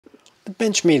The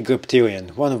Benchmade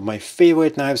Griptilian, one of my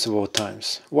favorite knives of all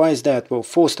times. Why is that? Well,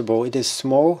 first of all, it is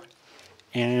small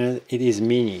and it is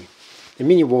mini. The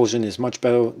mini version is much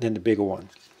better than the bigger one.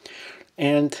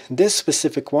 And this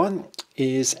specific one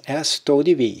is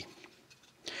S30V.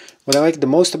 What I like the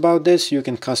most about this, you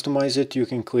can customize it, you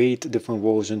can create different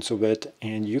versions of it,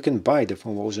 and you can buy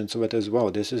different versions of it as well.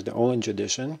 This is the orange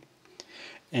edition,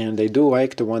 and I do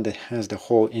like the one that has the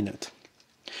hole in it.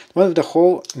 One of the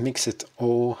hole makes it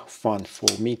all fun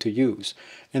for me to use.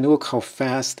 And look how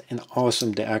fast and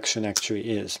awesome the action actually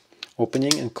is.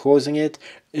 Opening and closing it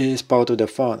is part of the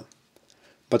fun.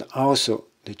 But also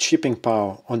the chipping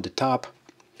power on the top,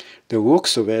 the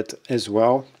looks of it as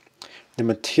well. The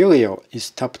material is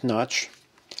top-notch,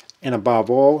 and above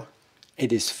all,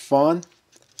 it is fun,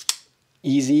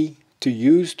 easy to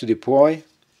use, to deploy,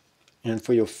 and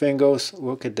for your fingers,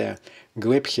 look at the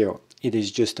grip here. It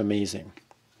is just amazing.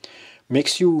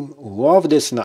 Makes you love this knife.